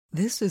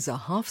This is a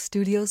Hoff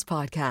Studios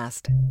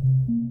podcast.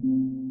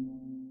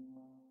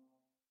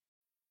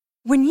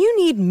 When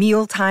you need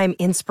mealtime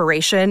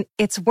inspiration,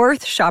 it's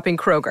worth shopping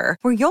Kroger,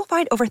 where you'll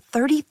find over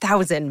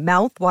 30,000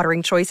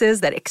 mouth-watering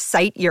choices that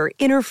excite your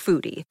inner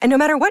foodie. And no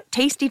matter what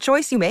tasty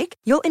choice you make,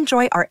 you'll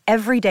enjoy our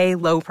everyday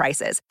low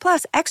prices,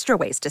 plus extra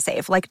ways to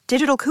save, like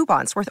digital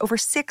coupons worth over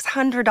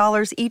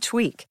 $600 each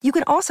week. You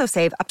can also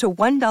save up to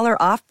 $1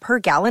 off per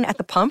gallon at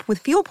the pump with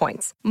fuel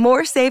points.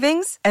 More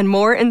savings and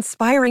more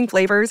inspiring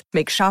flavors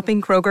make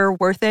shopping Kroger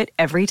worth it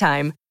every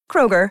time.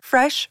 Kroger,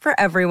 fresh for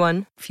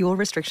everyone. Fuel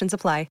restrictions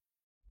apply.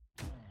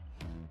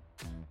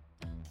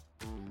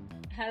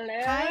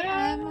 Hello.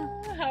 Hi,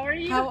 Em. How are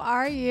you? How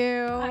are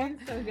you? I'm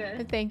so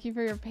good. Thank you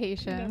for your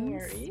patience. No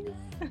worries.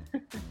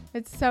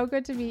 It's so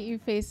good to meet you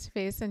face to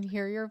face and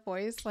hear your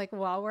voice like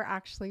while we're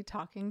actually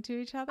talking to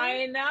each other.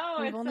 I know.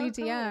 We've it's only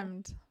so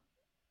DM'd. Cool.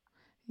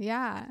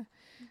 Yeah.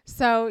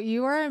 So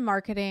you are a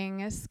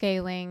marketing,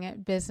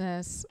 scaling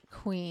business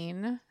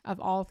queen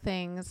of all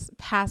things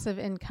passive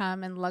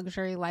income and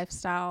luxury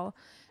lifestyle,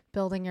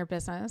 building your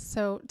business.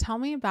 So tell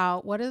me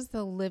about, what does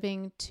the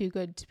living too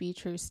good to be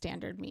true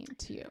standard mean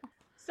to you?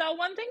 So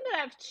one thing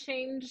that I've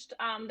changed,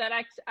 that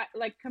I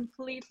like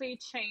completely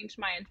changed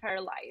my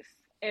entire life,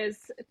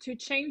 is to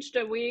change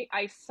the way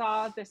I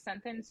saw the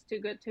sentence "too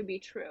good to be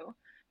true."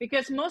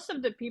 Because most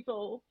of the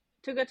people,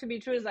 too good to be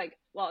true is like,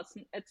 well,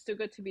 it's too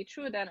good to be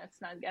true, then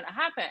it's not gonna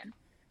happen.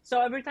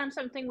 So every time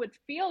something would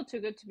feel too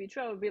good to be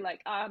true, I would be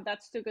like,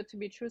 that's too good to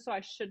be true, so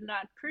I should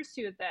not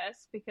pursue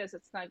this because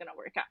it's not gonna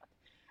work out.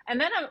 And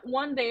then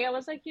one day I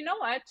was like, you know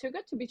what? Too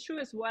good to be true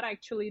is what I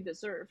actually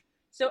deserve.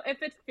 So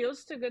if it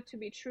feels too good to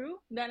be true,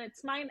 then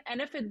it's mine. And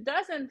if it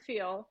doesn't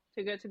feel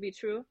too good to be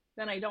true,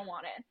 then I don't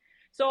want it.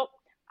 So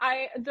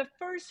the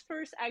first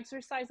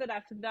exercise that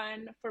I've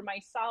done for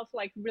myself,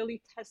 like really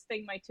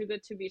testing my too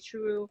good to be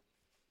true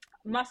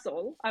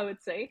muscle, I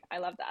would say. I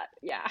love that.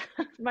 Yeah.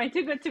 My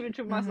too good to be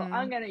true muscle.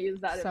 I'm going to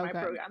use that in my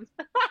programs.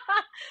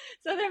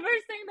 So the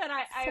first thing that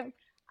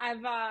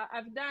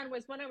I've done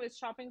was when I was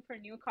shopping for a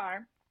new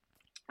car.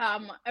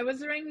 It was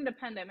during the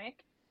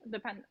pandemic.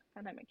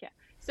 Pandemic, yeah.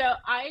 So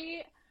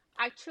I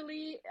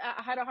actually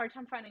had a hard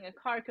time finding a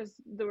car because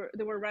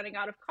they were running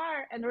out of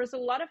car, and there was a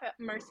lot of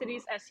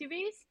Mercedes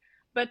SUVs,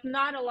 but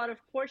not a lot of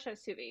Porsche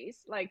SUVs.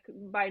 Like,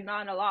 by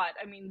not a lot,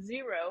 I mean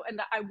zero. And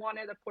I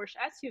wanted a Porsche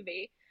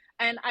SUV,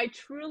 and I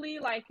truly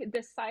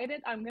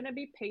decided I'm gonna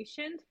be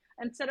patient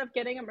instead of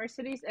getting a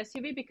Mercedes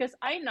SUV, because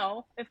I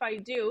know if I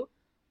do,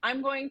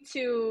 I'm going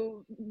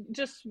to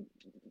just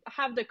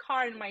have the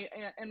car in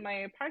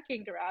my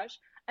parking garage,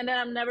 and then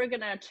I'm never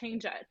gonna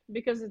change it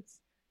because it's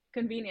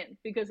convenient,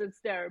 because it's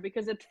there,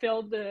 because it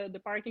filled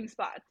the parking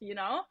spot, you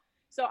know.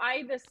 So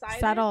I decided,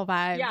 subtle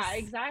vibes. Yeah,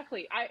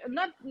 exactly. I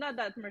not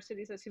that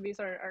Mercedes SUVs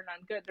are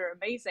not good, they're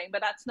amazing,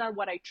 but that's not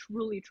what I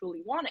truly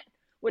wanted.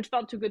 What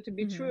felt too good to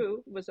be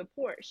true was a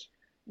Porsche.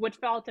 What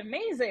felt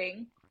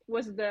amazing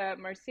was the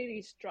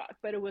Mercedes truck,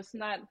 but it was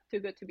not too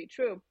good to be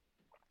true.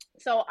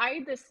 So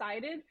I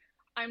decided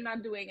I'm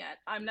not doing it.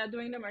 I'm not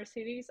doing the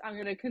Mercedes. I'm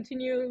going to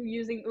continue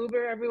using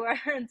Uber everywhere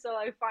until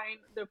I find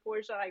the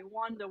Porsche that I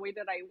want, the way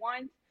that I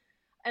want.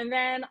 And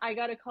then I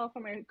got a call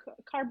from my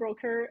car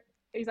broker.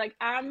 He's like,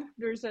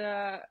 there's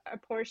a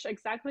Porsche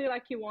exactly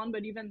like you want,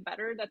 but even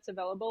better, that's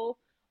available.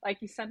 Like,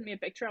 he sent me a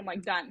picture. I'm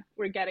like, done.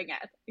 We're getting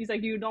it. He's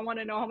like, you don't want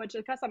to know how much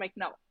it costs? I'm like,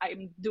 no,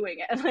 I'm doing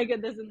it. Like,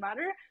 it doesn't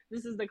matter.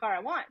 This is the car I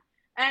want.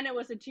 And it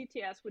was a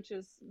GTS, which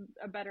is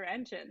a better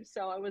engine.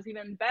 So it was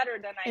even better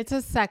than It's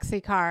a sexy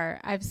car.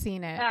 I've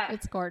seen it.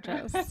 It's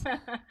gorgeous.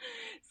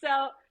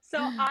 That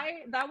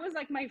was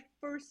like my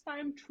first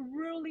time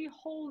truly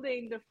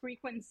holding the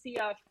frequency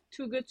of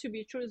too good to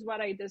be true is what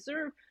I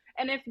deserve.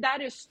 And if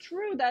that is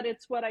true, that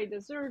it's what I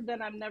deserve,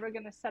 then I'm never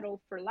going to settle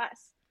for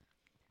less.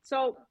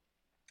 So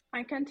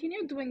I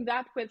continue doing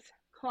that with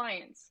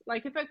clients.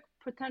 Like, if a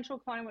potential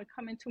client would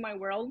come into my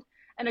world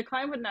and a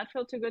client would not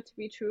feel too good to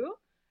be true,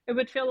 it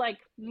would feel like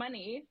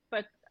money,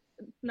 but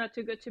not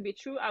too good to be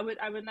true, I would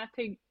not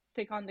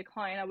take on the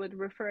client. I would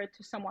refer it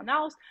to someone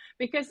else,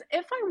 because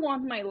if I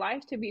want my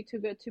life to be too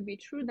good to be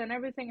true, then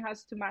everything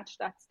has to match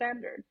that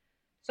standard.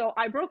 So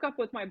I broke up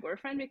with my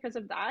boyfriend because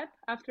of that,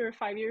 after a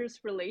 5 years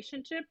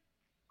relationship.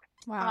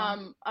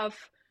 Wow.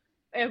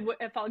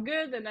 It felt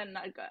good and then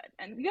not good,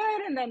 and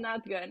good and then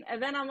not good.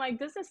 And then I'm like,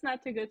 this is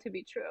not too good to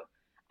be true.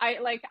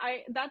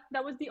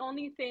 That was the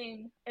only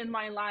thing in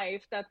my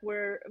life that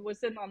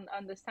wasn't on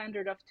the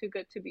standard of too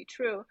good to be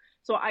true.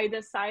 So I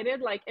decided,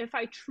 like, if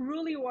I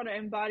truly want to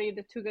embody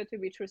the too good to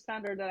be true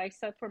standard that I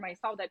set for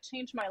myself, that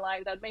changed my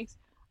life, that makes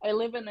I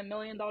live in $1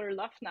 million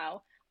life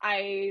now.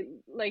 My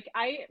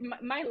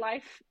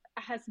life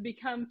has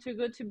become too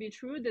good to be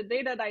true the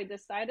day that I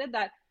decided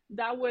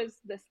that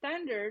was the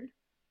standard,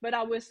 but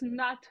I was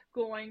not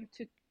going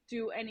to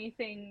do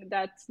anything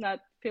that's not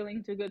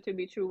feeling too good to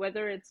be true,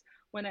 whether it's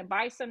when I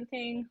buy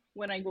something,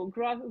 when I go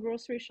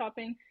grocery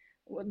shopping.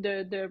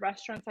 the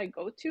restaurants I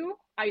go to,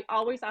 I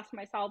always ask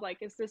myself, like,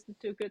 is this the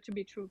too good to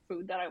be true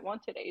food that I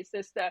want today? Is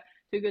this the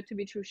too good to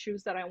be true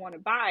shoes that I want to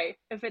buy?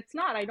 If it's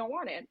not, I don't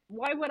want it.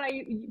 Why would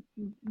I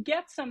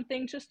get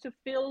something just to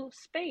fill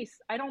space?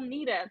 I don't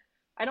need it.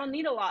 I don't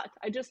need a lot.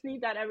 I just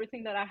need that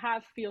everything that I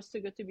have feels too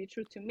good to be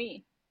true to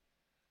me.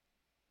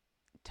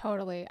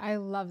 Totally. I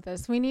love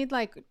this. We need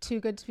like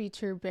too good to be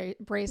true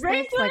bracelets.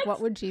 Like, what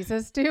Bracelets? would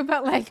Jesus do?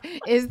 But like,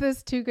 is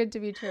this too good to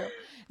be true?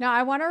 Now,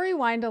 I want to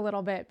rewind a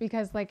little bit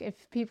because like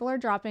if people are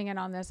dropping in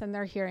on this and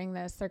they're hearing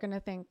this, they're going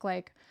to think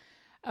like,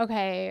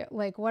 okay,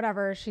 like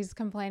whatever, she's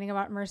complaining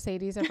about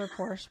Mercedes over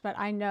Porsche, but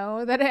I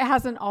know that it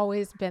hasn't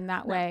always been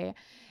that way.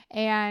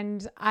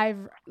 And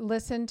I've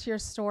listened to your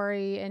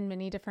story in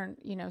many different,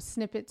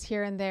 snippets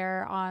here and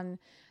there on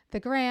the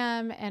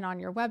gram and on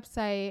your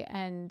website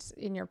and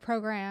in your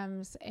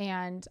programs.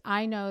 And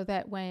I know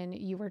that when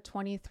you were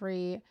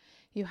 23,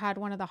 you had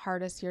one of the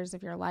hardest years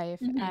of your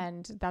life. Mm-hmm.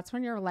 And that's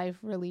when your life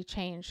really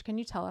changed. Can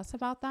you tell us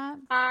about that?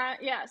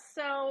 Yeah.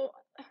 So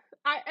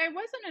I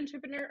was an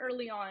entrepreneur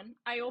early on.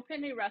 I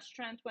opened a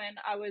restaurant when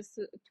I was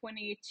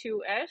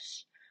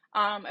 22-ish.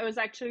 It was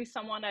actually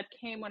someone that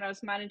came when I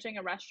was managing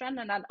a restaurant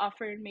and that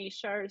offered me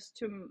shares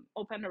to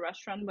open a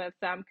restaurant with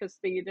them because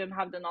they didn't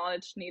have the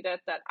knowledge needed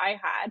that I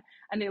had,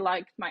 and they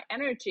liked my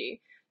energy.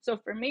 So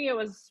for me, it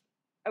was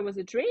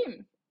a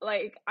dream.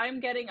 Like, I'm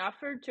getting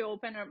offered to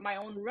open my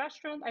own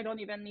restaurant. I don't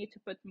even need to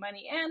put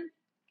money in.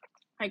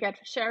 I get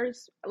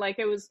shares. Like,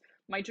 it was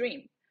my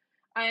dream.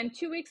 And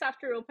 2 weeks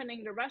after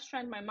opening the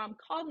restaurant, my mom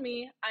called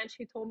me and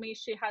she told me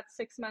she had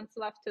 6 months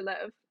left to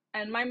live.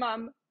 And my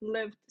mom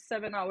lived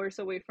 7 hours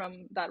away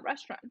from that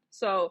restaurant.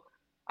 So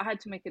I had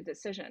to make a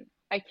decision.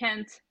 I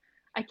can't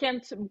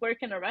work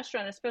in a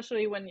restaurant,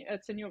 especially when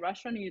it's a new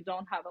restaurant and you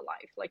don't have a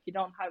life. Like, you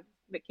don't have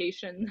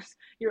vacations.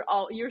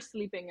 You're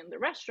sleeping in the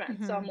restaurant.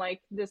 Mm-hmm. So I'm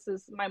like,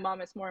 my mom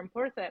is more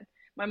important.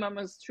 My mom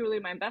was truly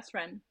my best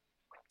friend.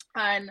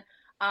 And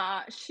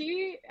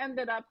she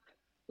ended up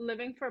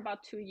living for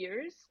about 2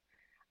 years.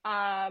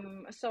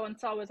 So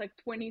until I was like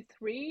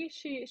 23,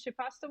 she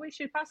passed away.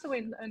 She passed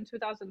away in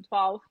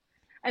 2012.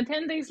 And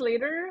 10 days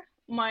later,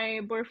 my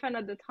boyfriend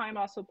at the time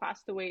also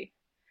passed away.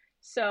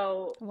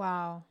 So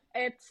wow,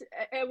 it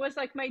was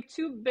like my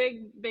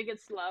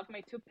biggest love,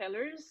 my two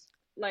pillars,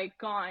 like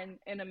gone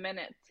in a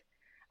minute.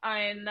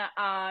 And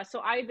so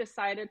I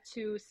decided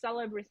to sell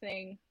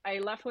everything. I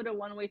left with a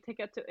one-way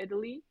ticket to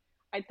Italy.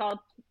 I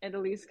thought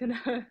Italy's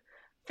gonna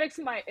fix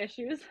my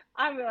issues.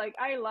 I'm like,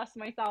 I lost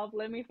myself.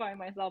 Let me find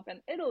myself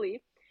in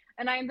Italy.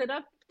 And I ended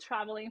up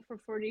traveling for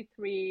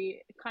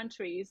 43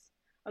 countries.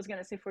 I was going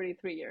to say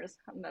 43 years.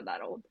 I'm not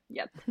that old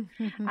yet.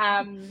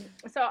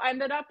 So I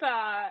ended up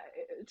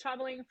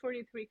traveling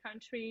 43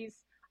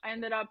 countries. I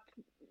ended up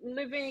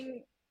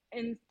living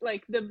in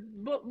like the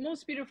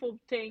most beautiful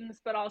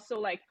things, but also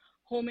like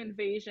home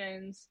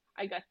invasions.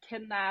 I got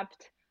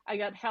kidnapped. I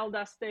got held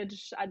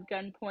hostage at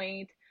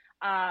gunpoint.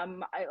 I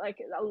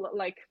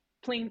like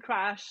plane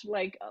crash,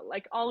 like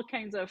all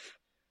kinds of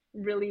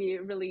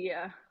really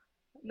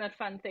not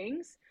fun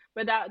things.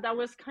 But that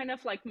was kind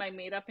of like my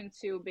made up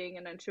into being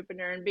an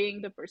entrepreneur and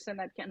being the person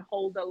that can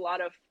hold a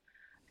lot of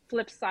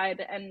flip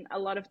side and a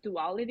lot of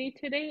duality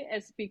today,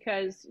 is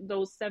because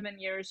those 7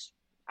 years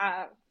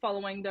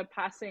following the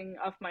passing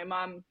of my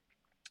mom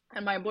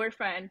and my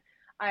boyfriend,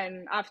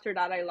 and after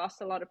that I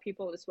lost a lot of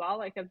people as well.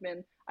 Like,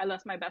 I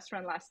lost my best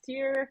friend last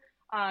year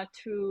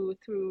through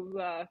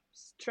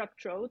strep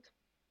throat.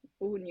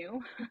 Who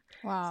knew?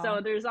 Wow.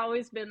 So there's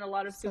always been a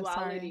lot of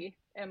duality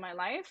in my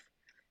life.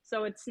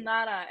 So it's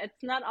not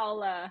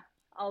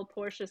all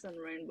Porsches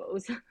and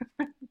rainbows.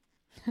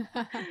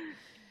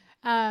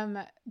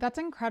 That's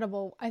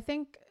incredible. I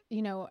think,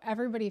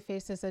 everybody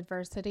faces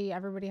adversity.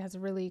 Everybody has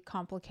really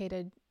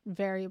complicated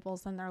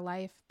variables in their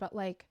life, but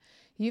like,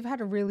 you've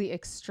had a really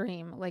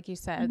extreme, like you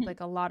said, mm-hmm.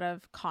 like a lot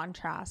of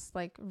contrast,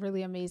 like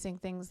really amazing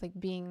things, like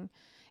being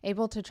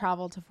able to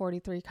travel to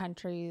 43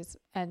 countries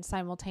and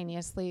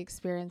simultaneously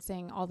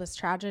experiencing all this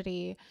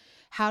tragedy.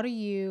 How do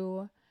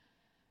you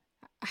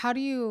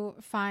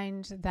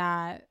find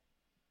that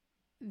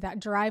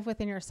drive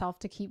within yourself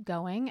to keep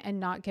going and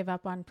not give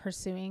up on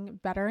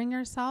bettering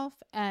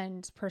yourself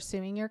and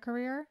pursuing your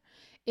career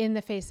in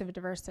the face of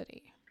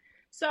adversity?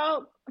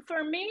 So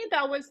for me,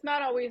 that was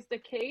not always the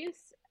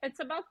case. It's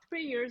about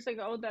 3 years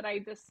ago that I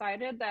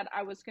decided that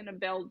I was going to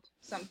build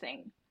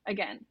something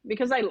again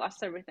because I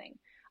lost everything.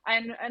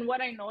 And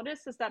what I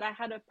noticed is that I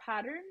had a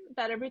pattern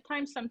that every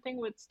time something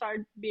would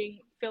start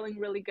feeling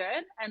really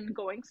good and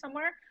going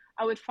somewhere,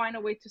 I would find a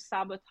way to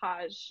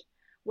sabotage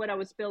what I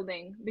was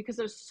building because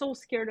I was so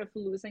scared of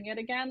losing it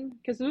again.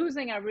 Because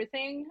losing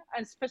everything,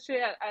 especially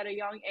at a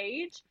young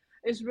age,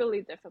 is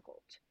really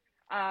difficult.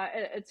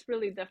 It's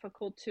really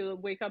difficult to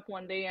wake up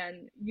one day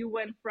and you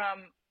went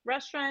from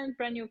restaurant,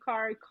 brand new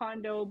car,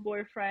 condo,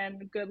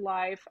 boyfriend, good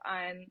life,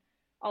 and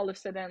all of a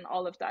sudden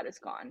all of that is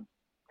gone.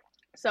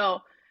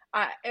 So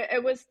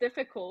it was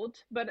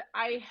difficult, but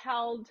I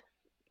held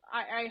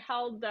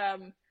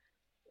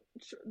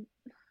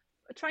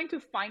trying to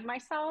find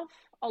myself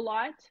a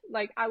lot.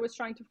 Like I was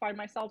trying to find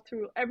myself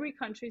through every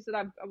countries that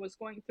I was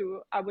going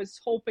through. I was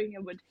hoping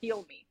it would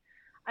heal me,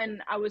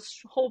 and I was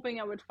hoping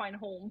I would find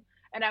home,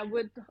 and I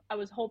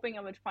was hoping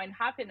I would find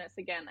happiness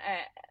again.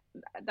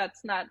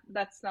 That's not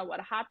what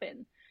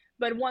happened.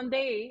 But one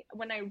day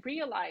when I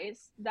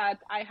realized that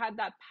I had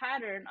that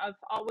pattern of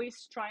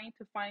always trying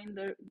to find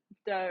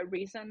the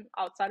reason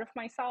outside of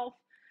myself,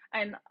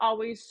 and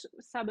always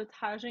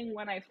sabotaging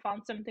when I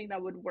found something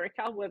that would work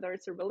out, whether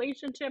it's a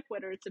relationship,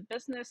 whether it's a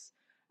business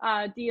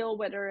deal,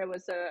 whether it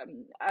was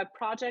a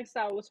project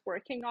that I was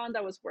working on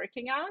that was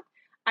working out,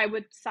 I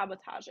would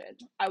sabotage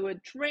it. I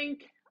would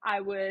drink, I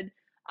would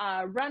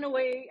run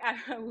away,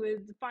 I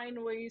would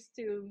find ways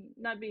to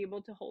not be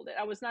able to hold it.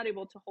 I was not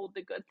able to hold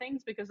the good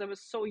things because I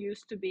was so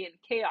used to be in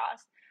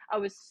chaos. I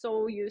was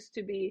so used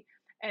to be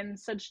in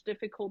such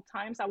difficult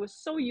times. I was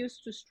so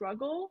used to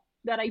struggle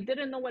that I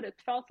didn't know what it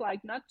felt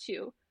like not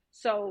to.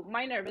 So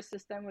my nervous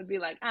system would be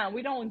like,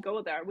 we don't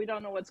go there. We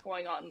don't know what's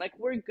going on. Like,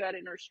 we're good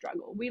in our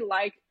struggle. We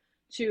like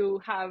to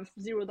have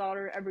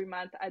 $0 every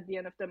month at the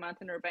end of the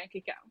month in our bank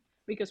account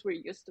because we're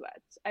used to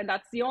it. And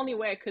that's the only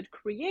way I could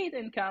create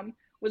income,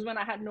 was when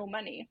I had no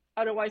money.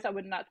 Otherwise, I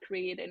would not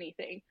create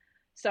anything.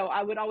 So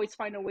I would always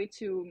find a way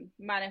to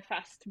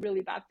manifest really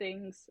bad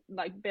things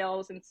like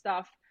bills and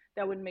stuff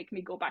that would make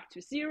me go back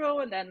to zero.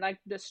 And then like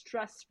the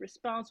stress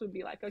response would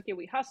be like, okay,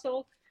 we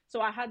hustle. So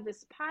I had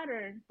this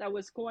pattern that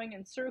was going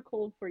in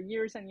circle for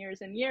years and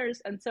years and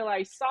years until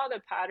I saw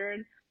the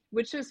pattern,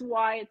 which is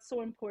why it's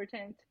so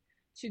important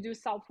to do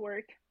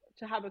self-work,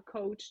 to have a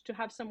coach, to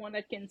have someone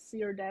that can see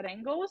your dead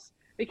angles,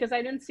 because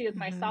I didn't see it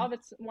myself.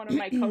 It's one of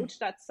my coach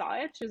that saw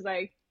it. She's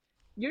like,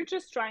 you're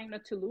just trying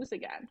not to lose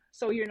again,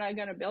 so you're not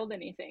going to build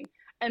anything.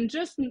 And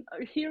just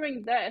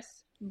hearing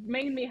this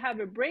made me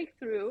have a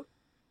breakthrough,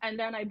 and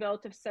then I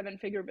built a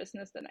 7-figure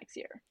business the next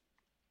year.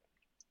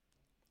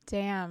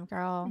 Damn,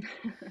 girl.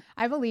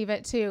 I believe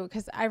it too,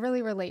 because I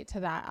really relate to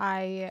that.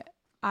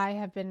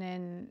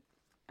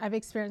 I've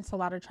experienced a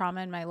lot of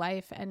trauma in my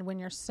life. And when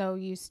you're so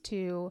used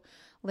to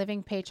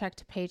living paycheck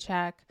to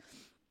paycheck,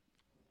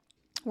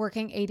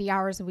 working 80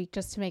 hours a week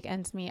just to make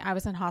ends meet. I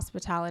was in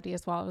hospitality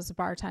as well. I was a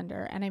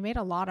bartender, and I made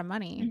a lot of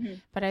money,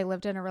 but I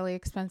lived in a really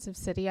expensive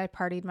city. I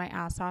partied my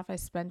ass off. I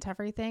spent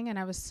everything. And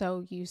I was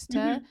so used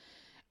to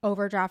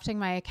overdrafting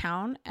my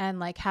account and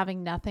like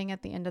having nothing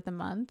at the end of the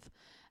month,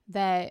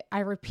 that I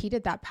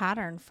repeated that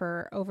pattern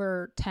for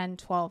over 10,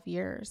 12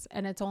 years.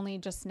 And it's only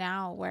just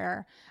now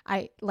where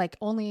I like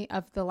only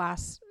of the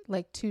last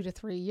like 2 to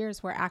 3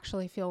 years where I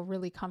actually feel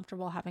really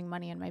comfortable having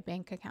money in my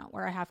bank account,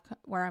 where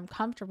I'm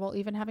comfortable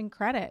even having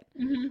credit,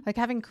 like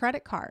having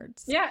credit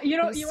cards. Yeah.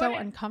 It was so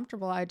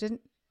uncomfortable. I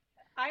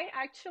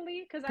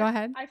actually, because Go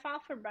ahead. I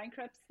filed for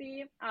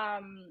bankruptcy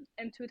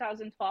in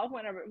 2012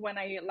 when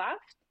I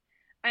left,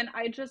 and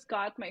I just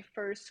got my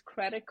first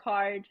credit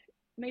card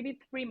maybe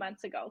 3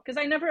 months ago, because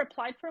I never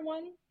applied for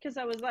one, because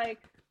I was like,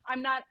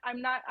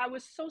 I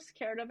was so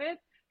scared of it,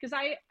 because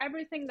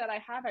everything that I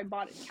have, I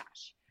bought in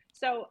cash.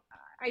 So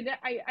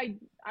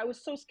I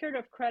was so scared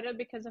of credit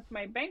because of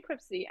my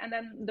bankruptcy. And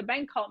then the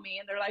bank called me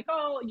and they're like,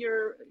 oh,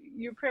 you're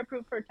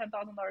pre-approved for a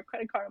 $10,000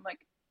 credit card. I'm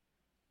like,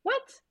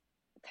 what?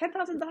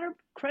 $10,000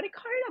 credit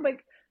card? I'm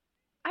like,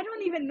 I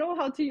don't even know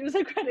how to use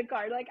a credit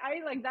card.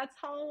 That's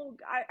how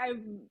I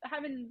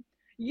haven't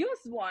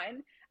used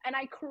one. And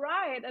I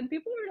cried, and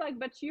people were like,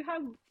 but you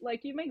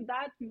make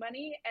that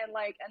money in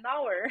like an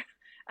hour.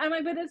 I'm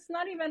like, but it's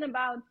not even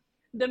about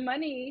the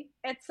money.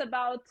 It's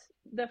about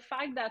the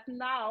fact that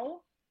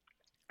now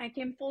I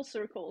came full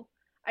circle.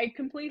 I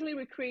completely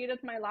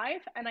recreated my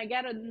life, and I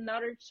get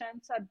another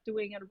chance at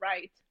doing it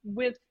right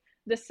with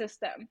the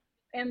system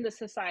and the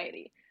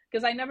society,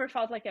 because I never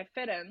felt like I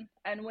fit in.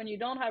 And when you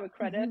don't have a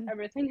credit,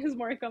 everything is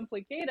more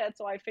complicated.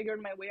 So I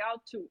figured my way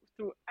out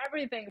through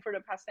everything for the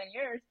past 10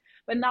 years.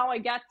 But now I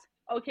get,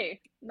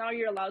 okay, now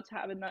you're allowed to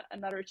have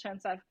another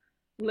chance at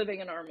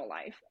living a normal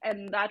life.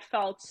 And that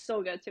felt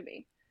so good to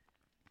me.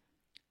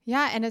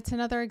 Yeah. And it's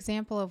another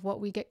example of what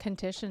we get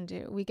conditioned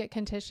to. We get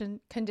conditioned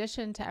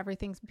to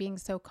everything being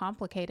so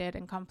complicated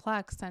and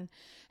complex, and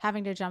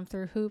having to jump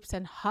through hoops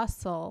and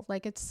hustle.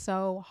 Like, it's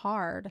so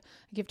hard.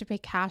 You have to pay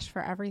cash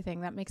for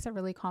everything. That makes it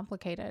really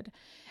complicated.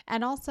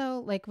 And also,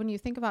 like, when you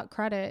think about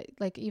credit,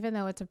 like, even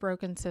though it's a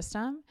broken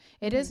system,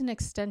 it is an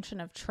extension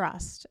of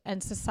trust,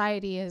 and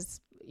society is,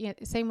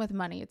 same with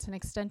money. It's an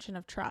extension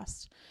of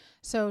trust.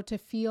 So to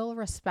feel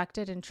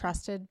respected and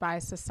trusted by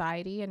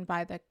society and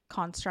by the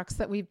constructs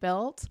that we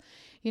built,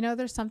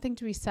 there's something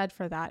to be said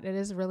for that. It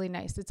is really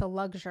nice. It's a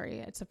luxury.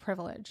 It's a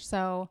privilege.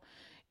 So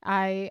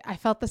I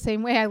felt the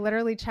same way. I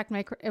literally checked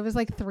it was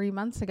like 3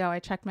 months ago. I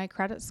checked my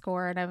credit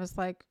score, and I was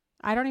like,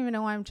 I don't even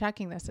know why I'm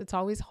checking this. It's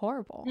always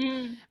horrible.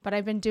 But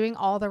I've been doing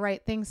all the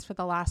right things for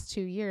the last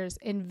 2 years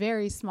in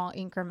very small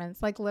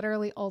increments. Like,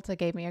 literally Ulta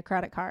gave me a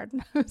credit card.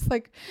 I was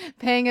like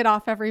paying it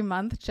off every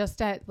month just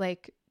to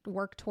like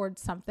work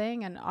towards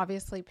something, and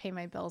obviously pay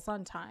my bills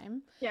on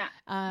time. Yeah.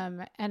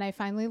 And I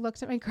finally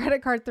looked at my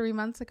credit card 3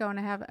 months ago, and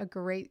I have a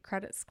great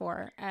credit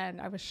score,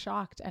 and I was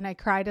shocked, and I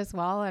cried as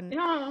well. And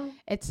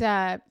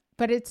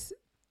it's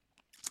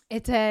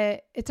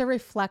it's a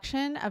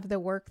reflection of the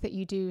work that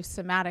you do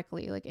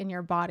somatically, like in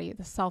your body,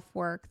 the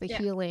self-work, the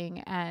healing,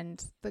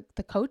 and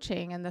the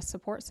coaching and the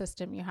support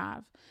system you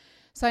have.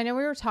 So I know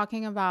we were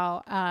talking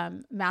about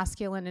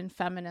masculine and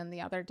feminine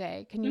the other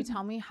day. Can you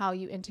tell me how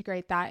you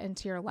integrate that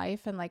into your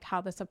life and like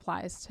how this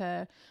applies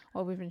to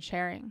what we've been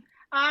sharing?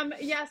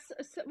 Yes.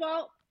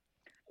 Well,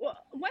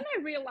 when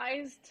I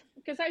realized,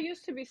 because I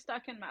used to be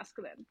stuck in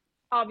masculine,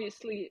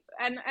 obviously,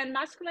 and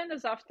masculine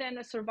is often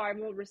a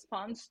survival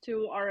response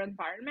to our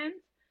environment.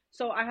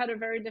 So I had a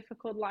very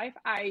difficult life.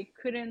 I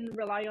couldn't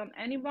rely on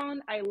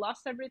anyone. I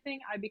lost everything.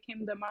 I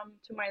became the mom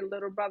to my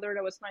little brother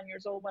that was 9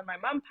 years old when my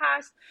mom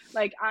passed.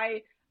 Like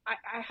I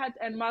had,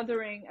 and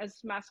mothering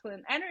as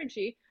masculine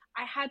energy,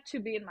 I had to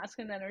be in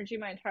masculine energy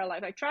my entire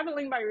life. Like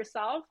traveling by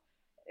yourself,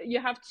 you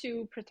have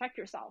to protect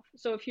yourself.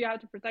 So if you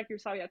have to protect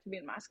yourself, you have to be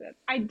in masculine.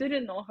 I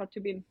didn't know how to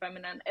be in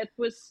feminine. It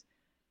was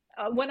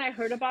when I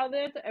heard about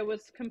it, it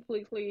was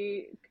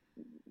completely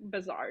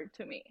bizarre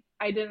to me.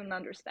 I didn't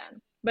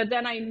understand. But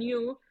then I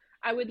knew,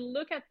 I would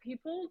look at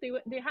people,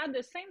 they had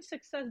the same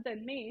success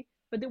than me,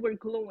 but they were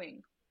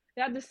glowing.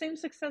 They had the same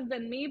success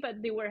than me,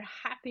 but they were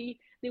happy.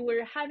 They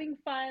were having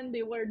fun.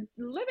 They were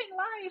living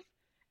life.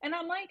 And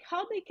I'm like,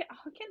 how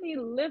can they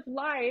live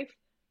life?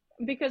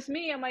 Because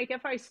me, I'm like,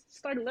 if I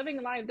start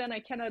living life, then I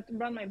cannot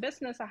run my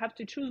business. I have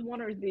to choose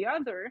one or the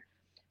other.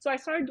 So I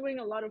started doing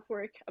a lot of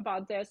work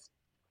about this.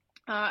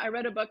 I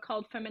read a book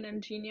called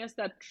Feminine Genius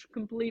that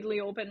completely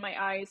opened my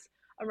eyes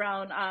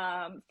around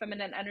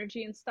feminine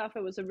energy and stuff.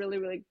 It was a really,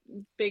 really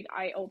big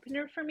eye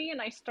opener for me. And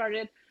I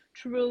started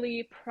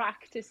truly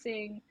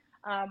practicing,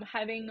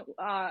 having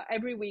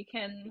every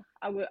weekend,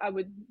 I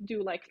would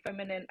do like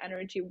feminine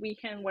energy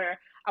weekend where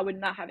I would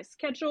not have a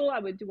schedule. I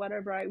would do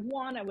whatever I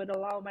want. I would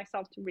allow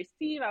myself to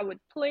receive. I would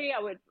play.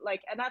 I would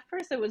like, and at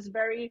first it was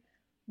very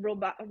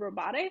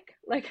robotic.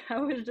 Like I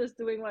was just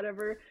doing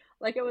whatever,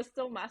 like it was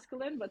still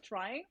masculine, but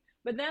trying.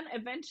 But then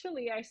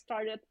eventually I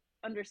started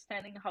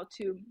understanding how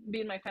to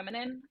be in my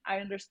feminine. I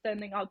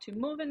understanding how to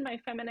move in my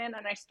feminine,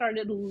 and I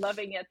started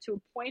loving it to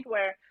a point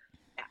where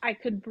I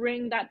could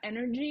bring that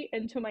energy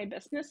into my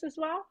business as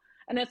well.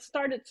 And it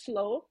started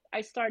slow.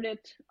 I started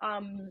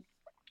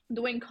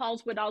doing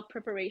calls without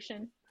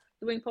preparation,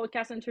 doing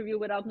podcast interview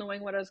without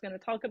knowing what I was going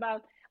to talk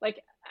about. Like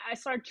I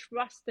started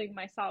trusting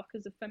myself,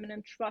 because the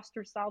feminine trusts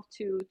herself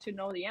to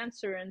know the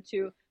answer and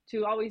to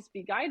always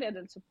be guided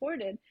and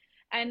supported.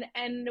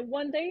 And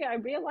one day I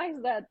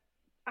realized that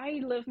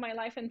I live my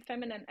life in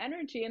feminine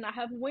energy and I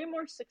have way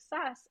more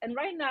success. And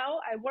right now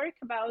I work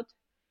about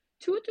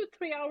 2 to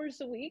 3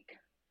 hours a week,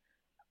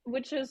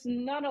 which is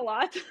not a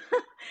lot.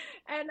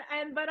 and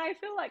but I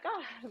feel like,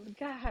 oh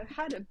God, I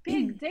had a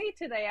big day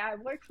today. I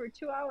worked for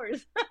 2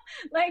 hours.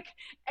 Like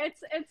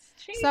it's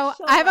changed So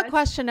so I have much. a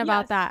question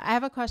about Yes. that. I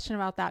have a question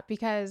about that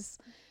because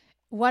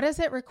what does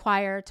it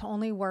require to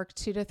only work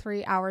 2 to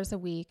 3 hours a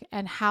week?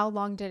 And how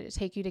long did it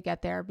take you to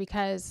get there?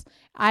 Because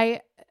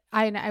I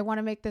want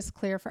to make this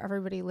clear for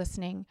everybody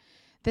listening.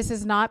 This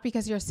is not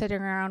because you're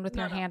sitting around with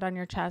your hand on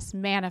your chest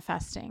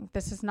manifesting.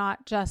 This is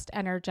not just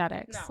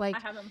energetics. No, like I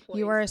have employees.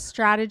 You are a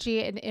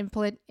strategy and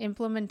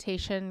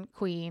implementation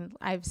queen.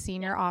 I've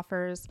seen your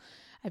offers.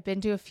 I've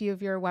been to a few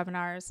of your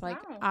webinars.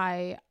 Like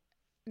Wow.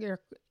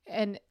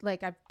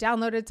 I've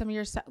downloaded some of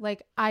your stuff.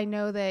 Like I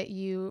know that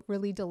you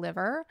really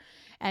deliver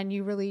and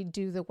you really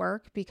do the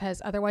work, because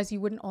otherwise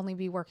you wouldn't only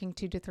be working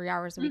 2 to 3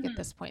 hours a week at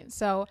this point.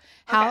 So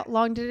how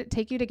long did it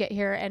take you to get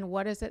here? And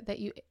what is it that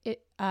you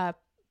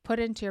put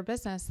into your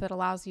business that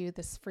allows you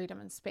this freedom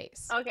and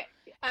space? Okay.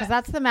 Because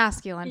that's the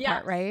masculine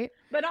part, right?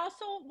 But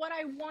also what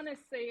I want to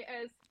say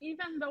is,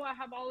 even though I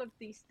have all of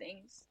these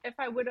things, if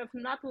I would have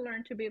not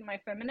learned to be my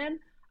feminine,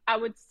 I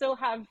would still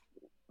have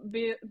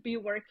be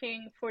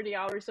working 40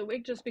 hours a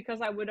week, just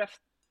because I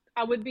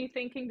would be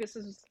thinking this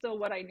is still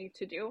what I need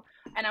to do,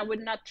 and I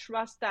would not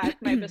trust that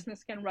my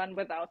business can run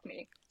without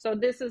me. So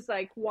this is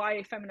like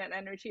why feminine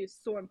energy is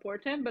so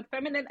important. But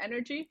feminine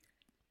energy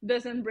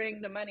doesn't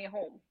bring the money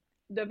home.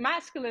 The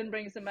masculine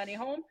brings the money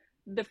home.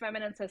 The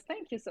feminine says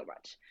thank you so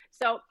much.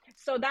 So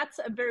that's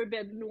a very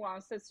big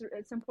nuance.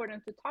 It's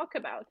important to talk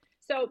about.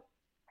 So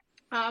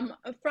I'm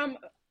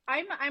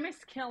a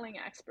scaling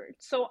expert.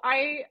 So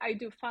I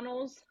do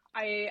funnels.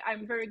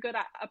 I'm very good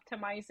at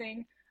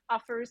optimizing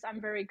offers.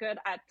 I'm very good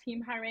at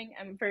team hiring.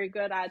 I'm very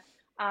good at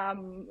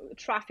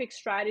traffic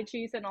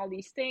strategies and all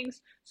these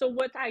things. So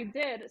what I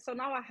did, so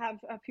now I have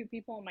a few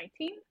people on my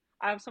team.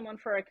 I have someone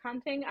for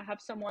accounting. I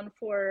have someone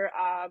for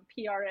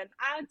PR and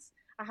ads.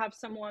 I have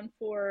someone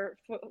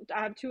I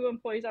have 2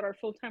 employees that are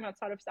full-time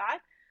outside of that.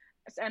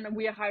 And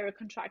we hire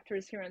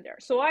contractors here and there.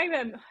 So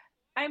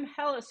I'm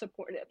hella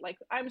supported. Like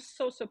I'm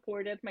so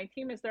supported. My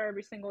team is there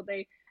every single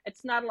day.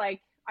 It's not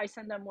like I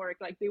send them work.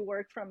 Like they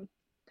work from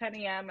 10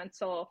 a.m.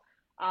 until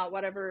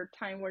whatever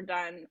time we're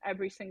done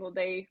every single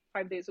day,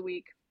 5 days a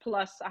week.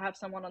 Plus I have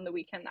someone on the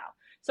weekend now.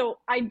 So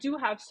I do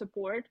have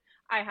support.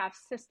 I have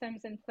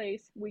systems in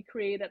place. We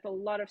created a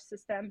lot of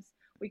systems.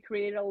 We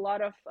created a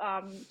lot of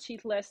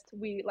cheat lists.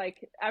 We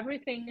like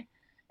everything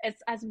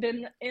has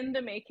been in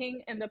the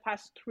making in the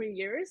past 3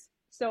 years.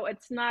 So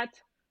it's not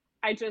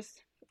I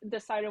just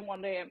decided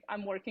one day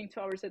I'm working 2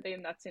 hours a day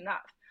and that's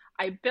enough.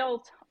 I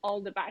built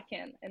all the back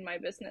end in my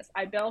business.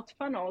 I built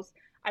funnels.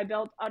 I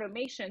built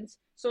automations.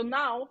 So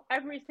now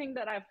everything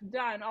that I've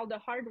done, all the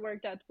hard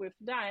work that we've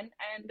done,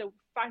 and the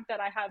fact that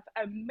I have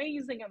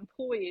amazing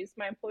employees,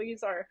 my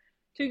employees are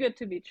too good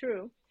to be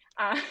true.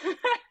 Uh,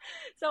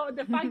 so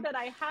the fact that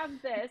I have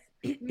this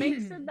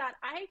makes it that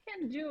I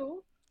can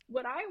do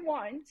what I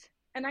want,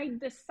 and I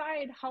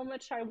decide how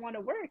much I want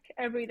to work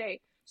every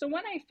day. So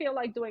when I feel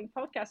like doing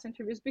podcast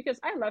interviews, because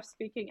I love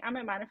speaking, I'm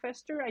a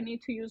manifester. I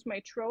need to use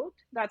my throat.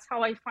 That's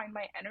how I find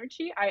my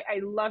energy. I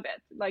love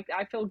it. Like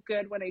I feel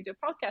good when I do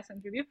podcast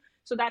interview.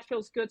 So that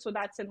feels good. So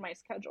that's in my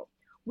schedule.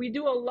 We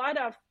do a lot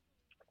of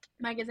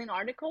magazine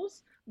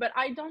articles, but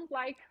I don't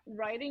like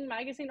writing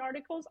magazine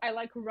articles. I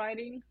like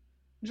writing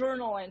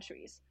journal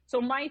entries.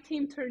 So my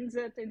team turns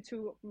it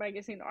into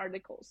magazine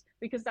articles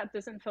because that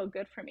doesn't feel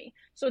good for me.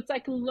 So it's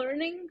like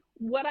learning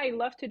what I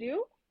love to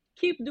do,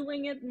 keep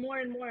doing it more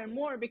and more and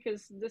more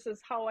because this is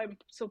how I'm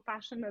so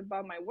passionate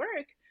about my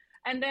work.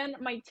 And then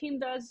my team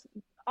does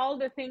all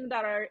the things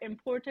that are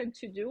important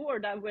to do or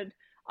that would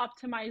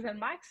optimize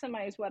and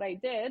maximize what I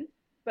did,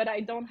 but I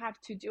don't have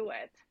to do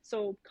it.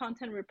 So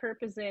content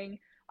repurposing,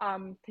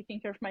 taking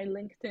care of my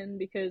LinkedIn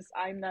because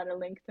I'm not a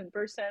LinkedIn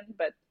person,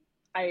 but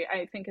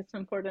I think it's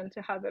important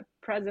to have a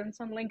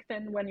presence on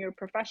LinkedIn when you're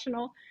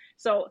professional.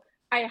 So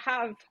I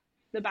have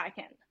the back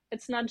end.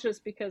 It's not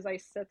just because I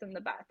sit in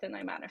the bat and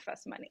I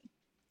manifest money.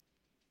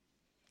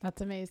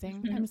 That's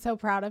amazing. I'm so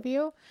proud of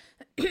you.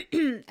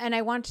 And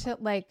I want to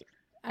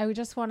I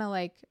just want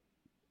to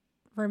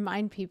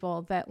remind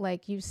people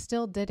that you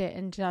still did it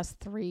in just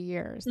 3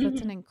 years.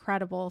 That's an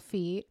incredible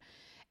feat.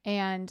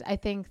 And I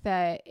think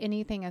that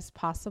anything is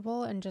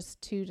possible in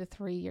just 2 to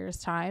 3 years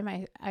time.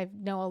 I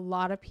know a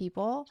lot of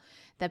people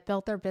that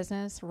built their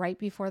business right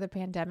before the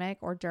pandemic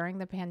or during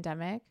the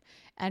pandemic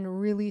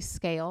and really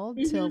scaled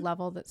to a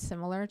level that's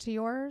similar to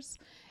yours.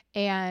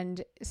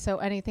 And so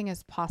anything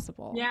is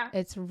possible. Yeah.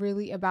 It's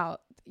really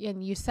about,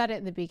 and you said it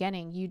in the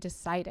beginning, you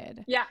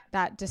decided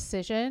that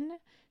decision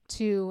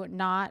to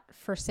not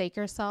forsake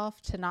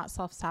yourself, to not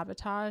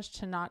self-sabotage,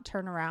 to not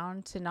turn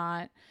around, to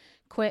not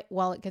quit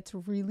while it gets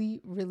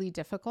really, really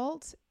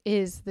difficult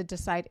is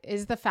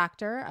the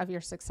factor of your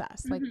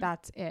success.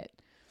 That's it.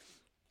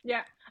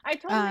 Yeah, I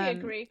totally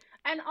agree.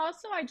 And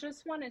also I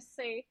just want to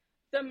say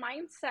the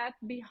mindset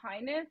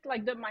behind it,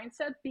 the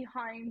mindset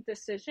behind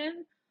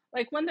decision,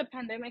 when the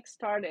pandemic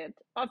started,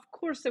 of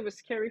course it was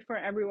scary for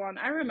everyone.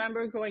 I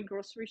remember going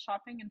grocery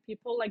shopping and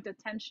people the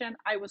tension.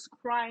 I was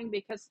crying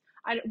because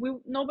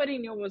nobody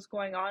knew what was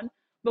going on,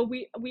 but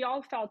we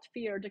all felt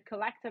fear. The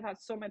collective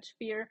had so much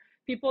fear.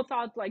 People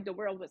thought the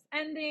world was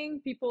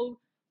ending. People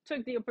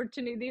took the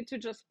opportunity to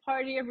just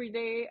party every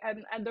day.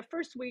 And the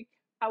first week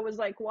I was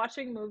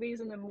watching movies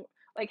and then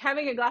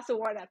having a glass of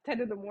wine at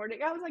 10 in the morning.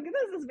 I was like,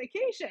 this is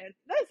vacation.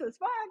 This is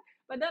fun.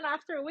 But then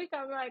after a week,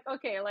 I'm like,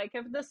 okay,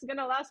 if this is going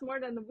to last more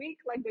than a week,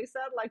 they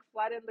said,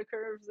 flatten the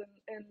curves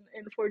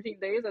in 14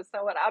 days. That's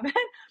not what happened.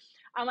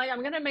 I'm like, I'm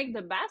going to make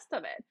the best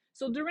of it.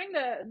 So during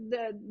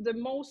the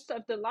most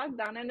of the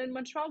lockdown, and in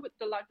Montreal,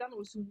 the lockdown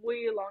was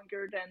way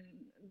longer than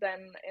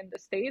in the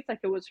States.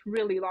 It was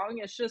really long.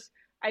 It's just,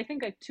 I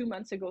think 2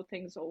 months ago,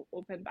 things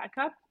opened back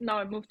up. Now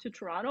I moved to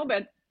Toronto,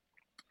 but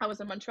I was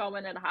in Montreal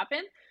when it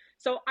happened.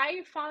 So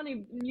I found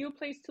a new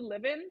place to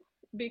live in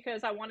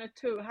because I wanted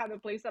to have a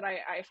place that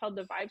I felt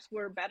the vibes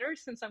were better.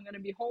 Since I'm going to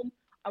be home,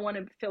 I want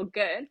to feel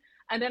good.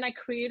 And then I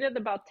created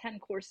about 10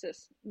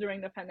 courses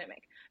during the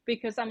pandemic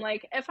because I'm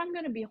like, if I'm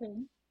going to be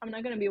home, I'm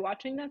not going to be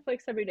watching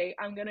Netflix every day.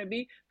 I'm going to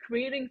be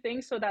creating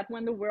things so that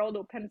when the world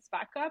opens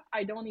back up,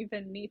 I don't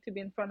even need to be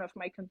in front of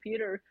my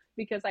computer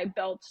because I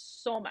built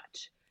so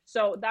much.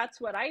 So that's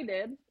what I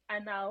did.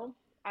 And now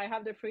I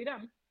have the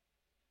freedom.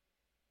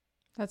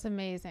 That's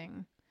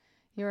amazing.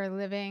 You are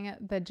living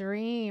the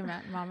dream,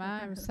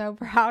 Mama. I'm so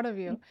proud of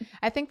you.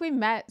 I think we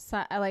met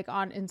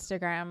on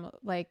Instagram,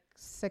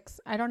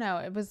 I don't know.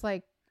 It was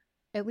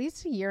at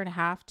least a year and a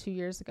half, 2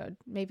 years ago,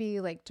 maybe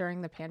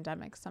during the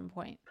pandemic some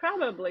point.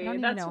 Probably.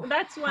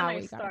 That's when I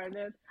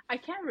started. I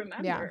can't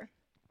remember. Yeah.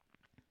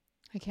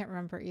 I can't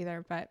remember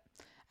either, but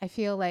I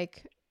feel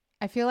like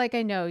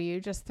I know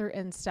you just through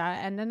Insta.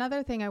 And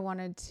another thing I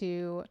wanted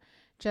to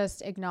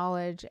just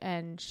acknowledge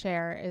and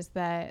share is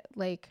that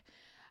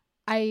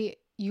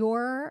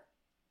your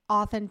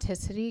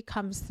authenticity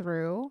comes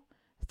through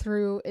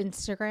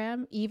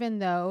Instagram, even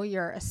though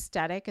your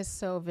aesthetic is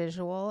so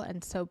visual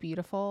and so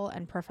beautiful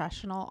and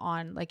professional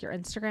on your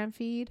Instagram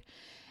feed.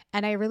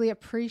 And I really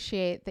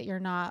appreciate that you're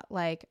not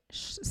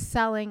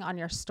selling on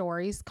your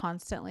stories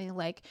constantly.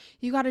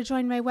 You got to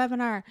join my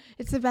webinar.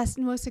 It's the best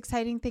and most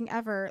exciting thing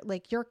ever.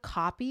 Your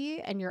copy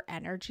and your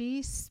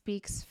energy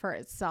speaks for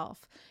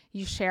itself.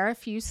 You share a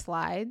few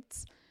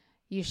slides,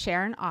 you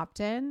share an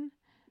opt-in,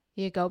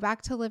 you go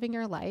back to living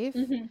your life.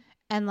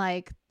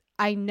 And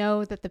I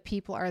know that the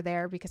people are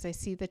there because I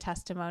see the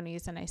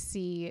testimonies and I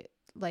see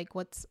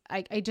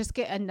I just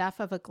get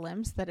enough of a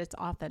glimpse that it's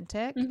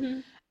authentic.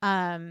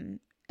 And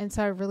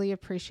so I really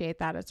appreciate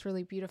that. It's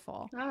really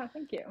beautiful. Oh,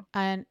 thank you.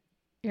 And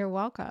You're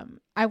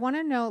welcome. I want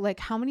to know, like,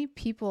 how many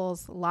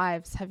people's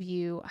lives have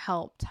you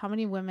helped? How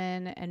many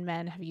women and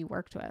men have you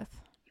worked with?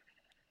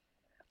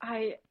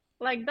 I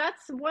like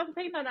that's one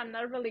thing that I'm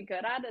not really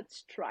good at.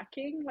 It's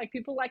tracking. Like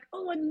people like,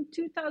 oh, in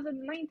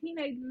 2019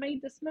 I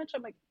made this much.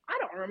 I'm like, I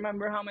don't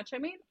remember how much I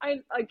made. I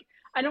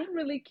don't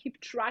really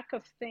keep track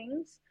of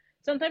things.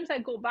 Sometimes I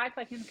go back,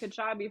 like in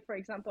Kajabi, for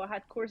example, I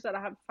had course that I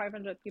have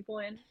 500 people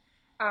in.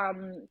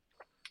 Um,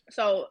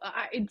 so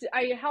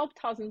I help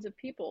thousands of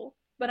people,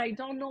 but I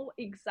don't know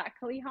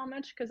exactly how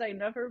much because I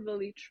never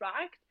really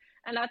tracked.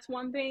 And that's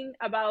one thing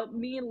about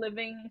me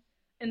living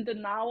in the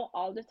now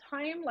all the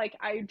time. Like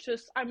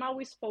I'm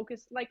always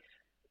focused. Like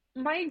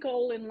my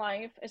goal in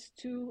life is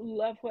to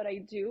love what I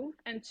do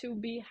and to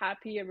be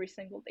happy every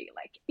single day.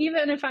 Like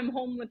even if I'm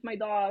home with my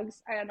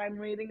dogs and I'm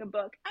reading a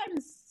book,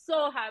 I'm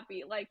so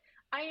happy. Like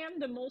I am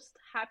the most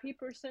happy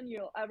person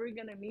you're ever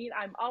gonna meet.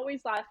 I'm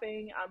always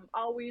laughing. I'm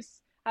always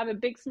have a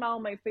big smile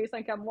on my face.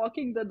 Like I'm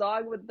walking the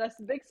dog with this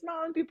big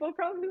smile, and people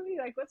probably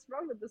like, "What's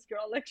wrong with this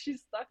girl? Like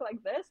she's stuck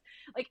like this."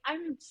 Like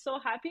I'm so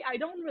happy. I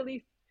don't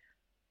really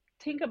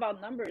think about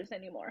numbers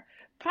anymore.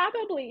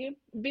 Probably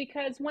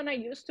because when I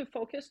used to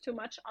focus too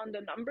much on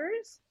the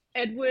numbers,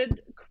 it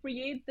would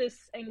create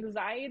this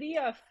anxiety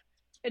of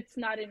it's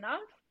not enough.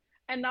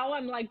 And now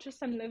I'm like,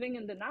 just I'm living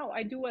in the now.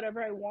 I do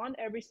whatever I want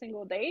every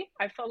single day.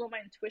 I follow my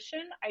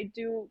intuition. I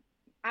do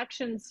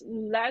actions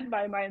led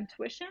by my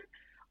intuition,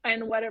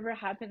 and whatever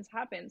happens,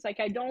 happens. Like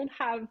I don't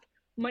have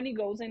money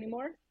goals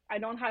anymore. I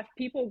don't have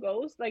people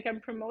goals. Like I'm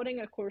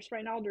promoting a course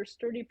right now. There's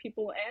 30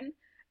 people in,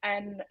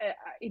 and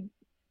it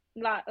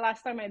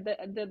last time I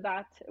did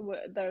that,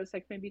 there was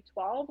like maybe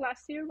 12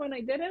 last year when I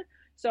did it.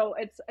 So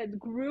it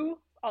grew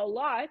a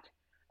lot,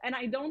 and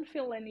I don't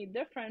feel any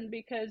different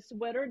because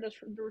whether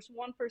there's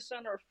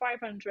 1% or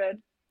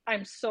 500,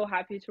 I'm so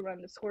happy to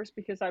run this course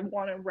because I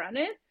want to run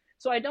it.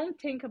 So I don't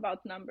think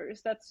about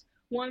numbers. That's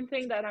one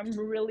thing that I'm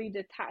really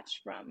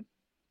detached from.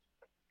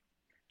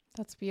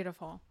 That's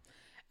beautiful.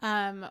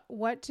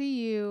 What do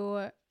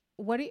you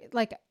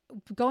like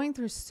going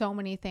through so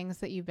many things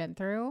that you've been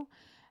through?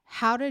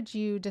 How did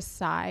you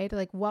decide?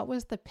 Like, what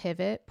was the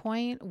pivot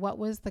point? What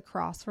was the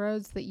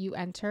crossroads that you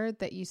entered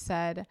that you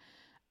said,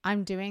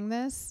 I'm doing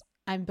this,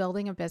 I'm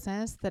building a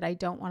business that I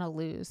don't want to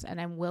lose, and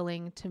I'm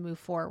willing to move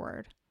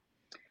forward?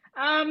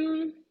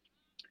 Um,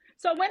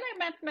 so when I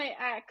met my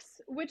ex,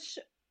 which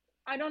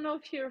I don't know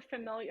if you're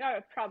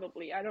familiar,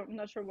 probably, I'm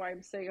not sure why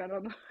I'm saying, I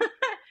don't know.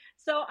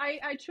 So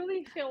I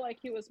truly feel like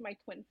he was my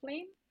twin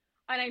flame.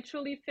 And I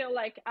truly feel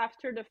like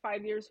after the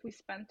 5 years we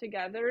spent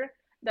together,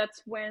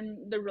 that's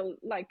when the real,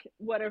 like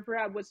whatever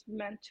I was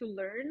meant to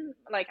learn,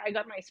 like I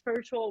got my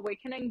spiritual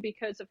awakening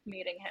because of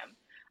meeting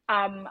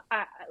him.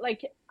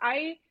 Like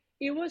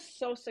he was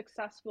so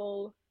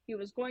successful. He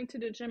was going to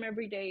the gym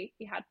every day.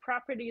 He had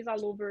properties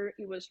all over.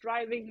 He was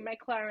driving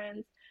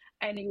McLarens,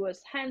 and he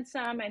was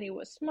handsome and he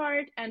was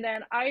smart. And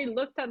then I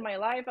looked at my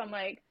life. I'm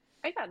like,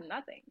 I got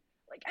nothing.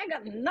 Like I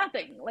got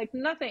nothing. Like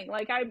nothing.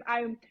 Like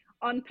I'm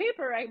on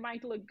paper I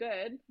might look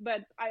good,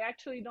 but I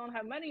actually don't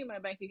have money in my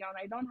bank account.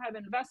 I don't have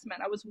investment.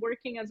 I was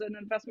working as an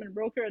investment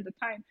broker at the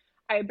time.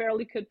 I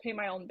barely could pay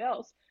my own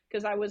bills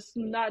because I was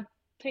not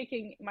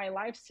taking my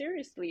life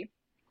seriously.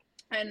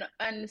 And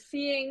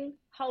seeing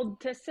how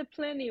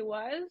disciplined he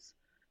was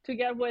to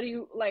get what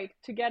he like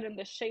to get in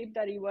the shape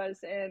that he was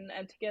in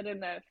and to get in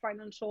the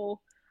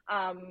financial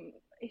um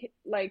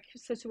like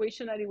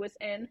situation that he was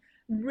in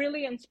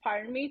really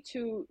inspired me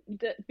to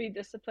be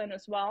disciplined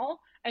as well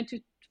and to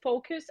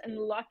focus and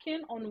lock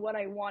in on what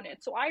I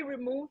wanted. So I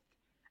removed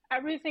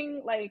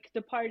everything, like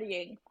the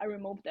partying, I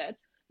removed it.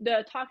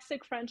 The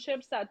toxic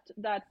friendships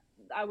that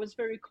I was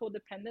very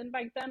codependent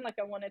back then. Like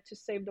I wanted to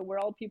save the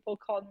world. People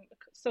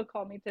still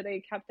call me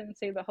today Captain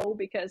Save a Hoe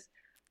because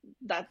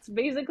that's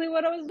basically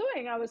what I was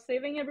doing. I was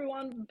saving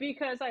everyone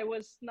because I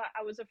was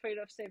afraid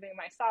of saving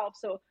myself.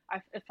 So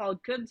it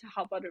felt good to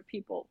help other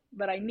people,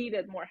 but I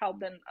needed more help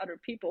than other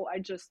people. I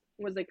just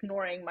was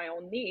ignoring my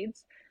own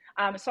needs.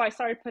 So I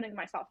started putting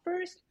myself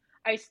first.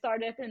 I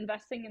started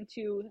investing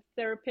into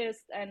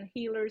therapists and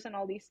healers and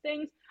all these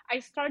things. I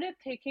started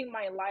taking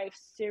my life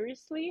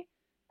seriously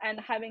and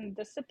having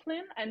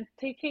discipline and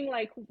taking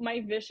like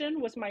my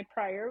vision was my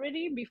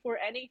priority before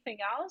anything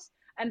else.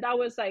 And that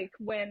was like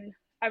when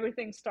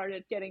everything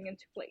started getting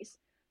into place,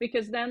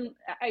 because then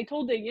I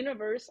told the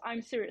universe,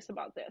 I'm serious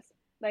about this.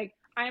 Like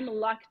I'm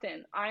locked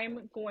in.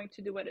 I'm going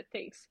to do what it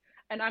takes.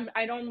 And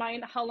I don't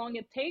mind how long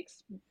it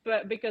takes,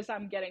 but because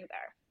I'm getting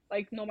there,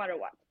 like no matter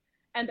what.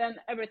 And then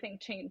everything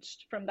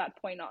changed from that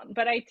point on.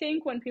 But I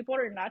think when people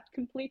are not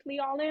completely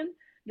all in,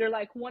 they're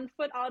like 1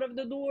 foot out of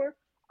the door.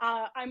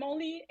 I'm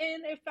only in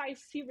if I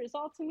see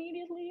results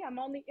immediately. I'm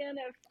only in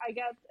if I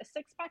get a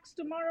 6 packs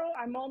tomorrow.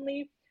 I'm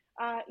only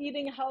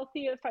eating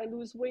healthy if I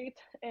lose weight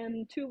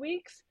in 2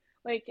 weeks.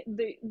 Like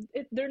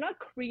they're not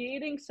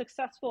creating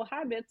successful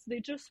habits. They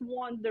just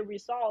want the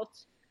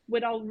results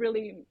without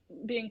really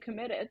being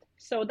committed.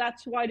 So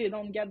that's why they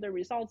don't get the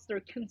results. They're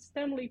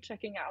constantly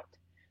checking out.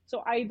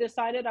 So I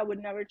decided I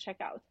would never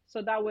check out.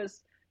 So that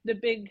was the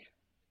big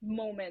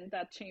moment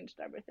that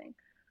changed everything.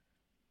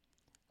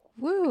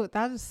 Woo,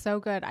 that is so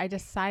good. I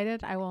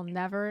decided I will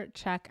never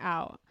check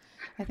out.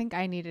 I think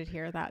I needed to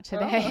hear that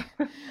today.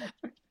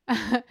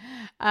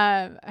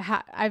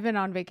 I've been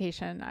on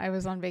vacation. I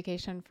was on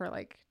vacation for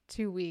like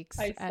 2 weeks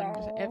and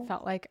it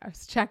felt like I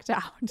was checked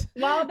out.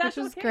 Well, that's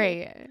which is okay.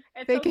 great.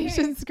 It's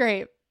Vacation's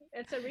great.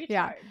 It's a recharge.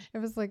 Yeah,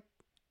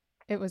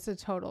 it was a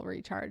total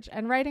recharge.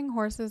 And riding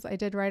horses, I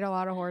did ride a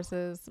lot of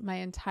horses. My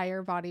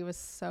entire body was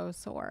so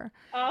sore.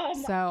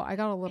 So I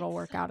got a little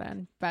workout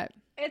in, but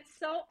it's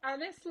so,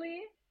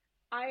 honestly,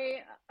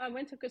 I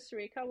went to Costa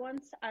Rica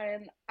once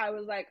and I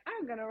was like,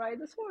 I'm gonna ride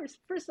this horse.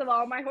 First of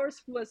all, my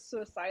horse was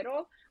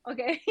suicidal.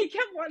 Okay, he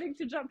kept wanting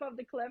to jump off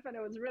the cliff and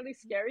it was really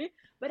scary.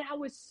 But I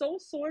was so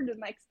sore the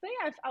next day.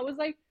 I was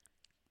like,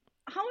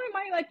 how am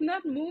I like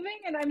not moving?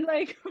 And I'm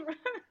like,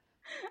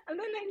 and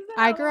then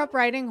I grew up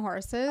riding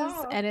horses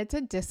and it's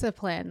a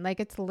discipline. Like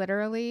it's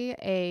literally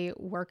a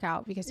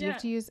workout because you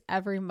have to use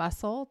every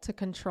muscle to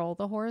control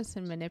the horse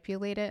and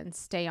manipulate it and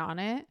stay on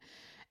it.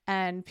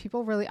 And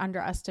people really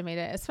underestimate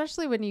it,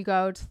 especially when you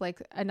go to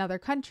like another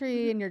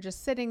country and you're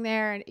just sitting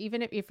there. And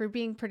even if you're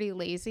being pretty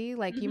lazy,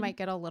 like you might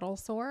get a little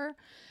sore.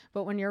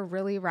 But when you're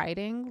really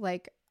riding,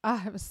 like,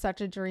 it was such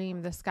a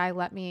dream. This guy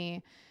let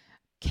me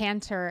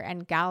canter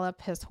and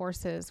gallop his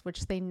horses,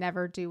 which they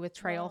never do with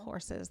trail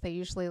horses. They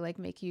usually like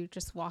make you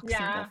just walk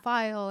single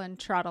file and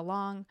trot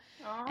along.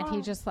 And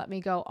he just let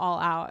me go all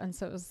out. And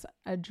so it was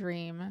a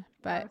dream.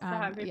 But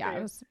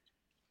it was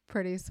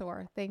pretty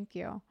sore. Thank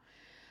you.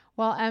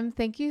 Well,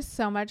 thank you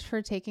so much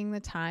for taking the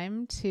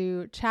time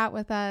to chat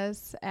with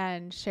us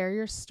and share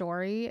your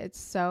story. It's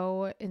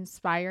so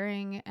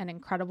inspiring and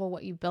incredible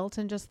what you built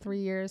in just 3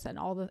 years and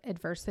all the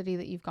adversity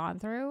that you've gone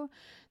through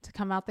to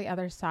come out the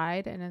other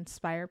side and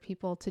inspire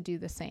people to do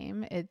the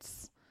same.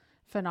 It's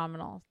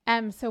phenomenal.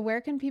 So where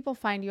can people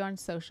find you on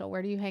social?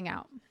 Where do you hang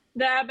out?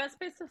 The best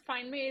place to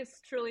find me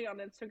is truly on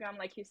Instagram.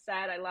 Like you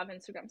said, I love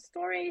Instagram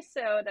stories.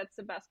 So that's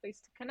the best place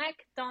to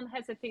connect. Don't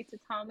hesitate to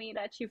tell me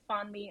that you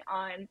found me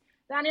on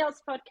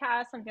Danielle's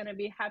podcast. I'm going to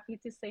be happy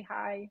to say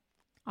hi.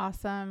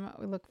 Awesome.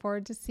 We look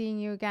forward to seeing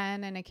you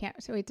again. And I can't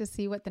wait to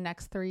see what the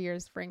next 3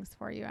 years brings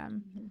for you,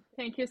 Em.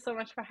 Thank you so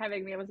much for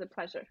having me. It was a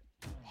pleasure.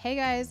 Hey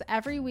guys,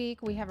 every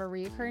week we have a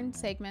recurring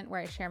segment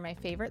where I share my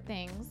favorite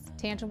things,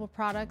 tangible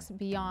products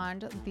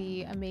beyond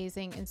the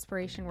amazing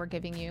inspiration we're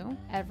giving you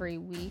every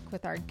week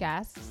with our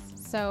guests.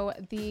 So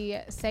the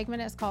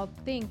segment is called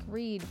Think,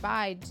 Read,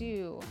 Buy,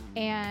 Do,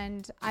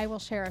 and I will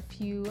share a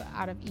few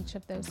out of each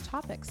of those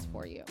topics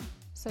for you.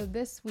 So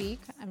this week,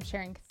 I'm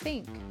sharing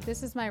Think.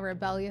 This is my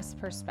rebellious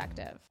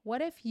perspective.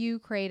 What if you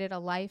created a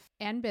life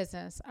and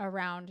business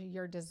around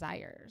your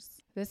desires?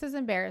 This is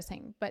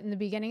embarrassing, but in the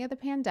beginning of the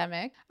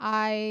pandemic,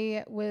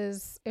 it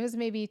was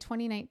maybe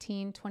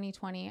 2019,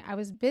 2020. I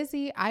was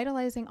busy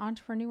idolizing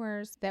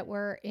entrepreneurs that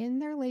were in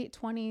their late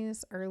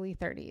 20s, early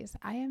 30s.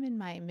 I am in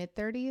my mid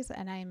 30s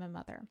and I am a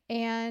mother.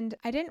 And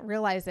I didn't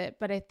realize it,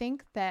 but I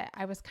think that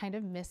I was kind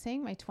of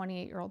missing my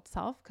 28-year-old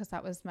self because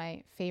that was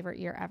my favorite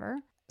year ever.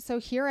 So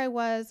here I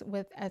was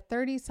with a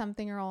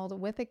 30-something-year-old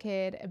with a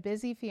kid, a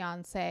busy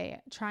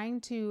fiance,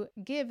 trying to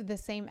give the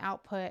same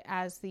output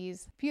as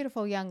these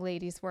beautiful young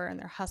ladies were in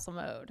their hustle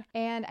mode.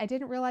 And I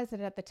didn't realize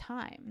it at the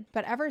time.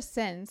 But ever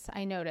since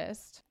I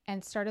noticed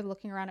and started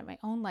looking around at my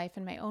own life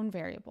and my own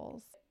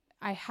variables,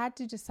 I had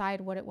to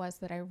decide what it was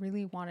that I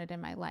really wanted in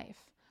my life.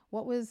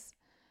 What was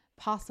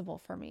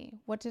possible for me?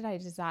 What did I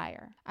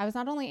desire? I was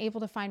not only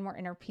able to find more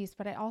inner peace,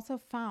 but I also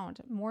found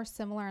more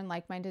similar and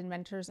like-minded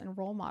mentors and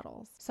role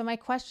models. So my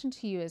question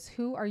to you is,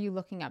 who are you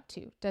looking up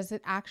to? Does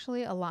it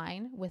actually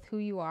align with who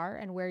you are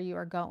and where you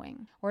are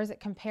going? Or is it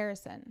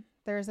comparison?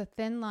 There is a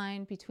thin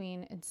line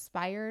between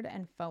inspired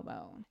and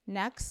FOMO.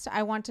 Next,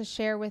 I want to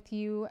share with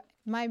you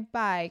my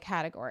buy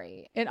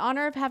category. In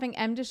honor of having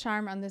M.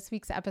 Ducharme on this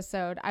week's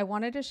episode, I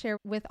wanted to share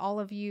with all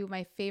of you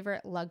my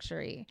favorite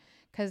luxury,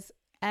 because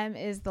M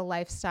is the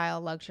lifestyle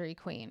luxury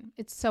queen.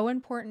 It's so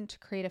important to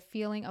create a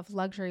feeling of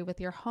luxury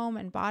with your home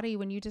and body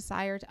when you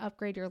desire to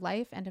upgrade your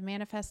life and to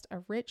manifest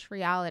a rich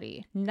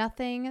reality.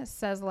 Nothing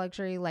says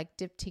luxury like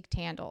diptyque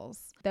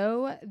candles.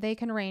 Though they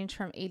can range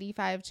from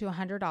 $85 to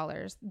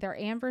 $100, their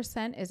amber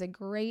scent is a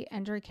great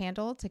entry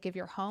candle to give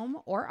your home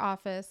or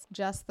office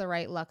just the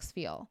right luxe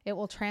feel. It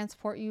will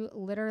transport you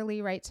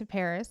literally right to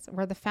Paris,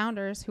 where the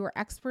founders, who are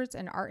experts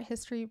in art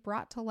history,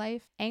 brought to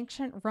life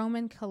ancient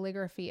Roman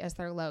calligraphy as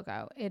their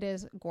logo. It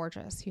is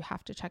gorgeous. You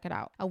have to check it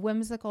out. A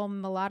whimsical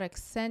melodic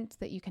scent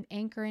that you can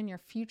anchor in your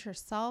future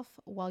self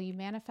while you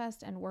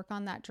manifest and work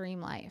on that dream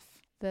life.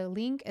 The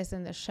link is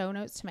in the show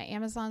notes to my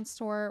Amazon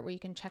store where you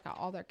can check out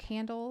all their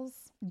candles.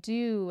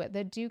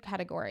 The do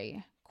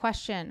category.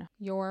 Question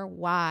your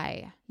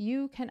why.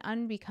 You can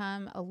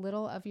unbecome a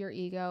little of your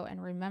ego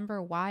and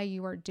remember why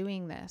you are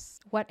doing this,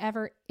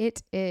 whatever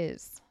it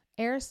is.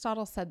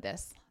 Aristotle said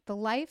this: the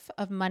life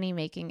of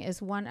money-making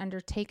is one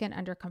undertaken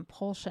under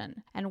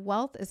compulsion, and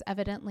wealth is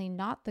evidently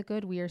not the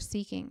good we are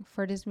seeking,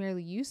 for it is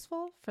merely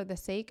useful for the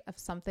sake of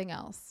something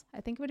else.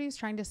 I think what he's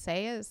trying to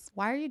say is,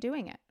 why are you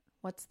doing it?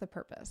 What's the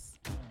purpose?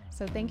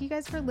 So thank you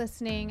guys for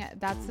listening.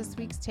 That's this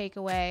week's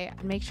takeaway.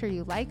 Make sure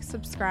you like,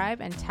 subscribe,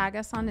 and tag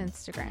us on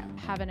Instagram.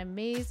 Have an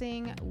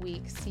amazing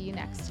week. See you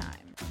next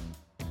time.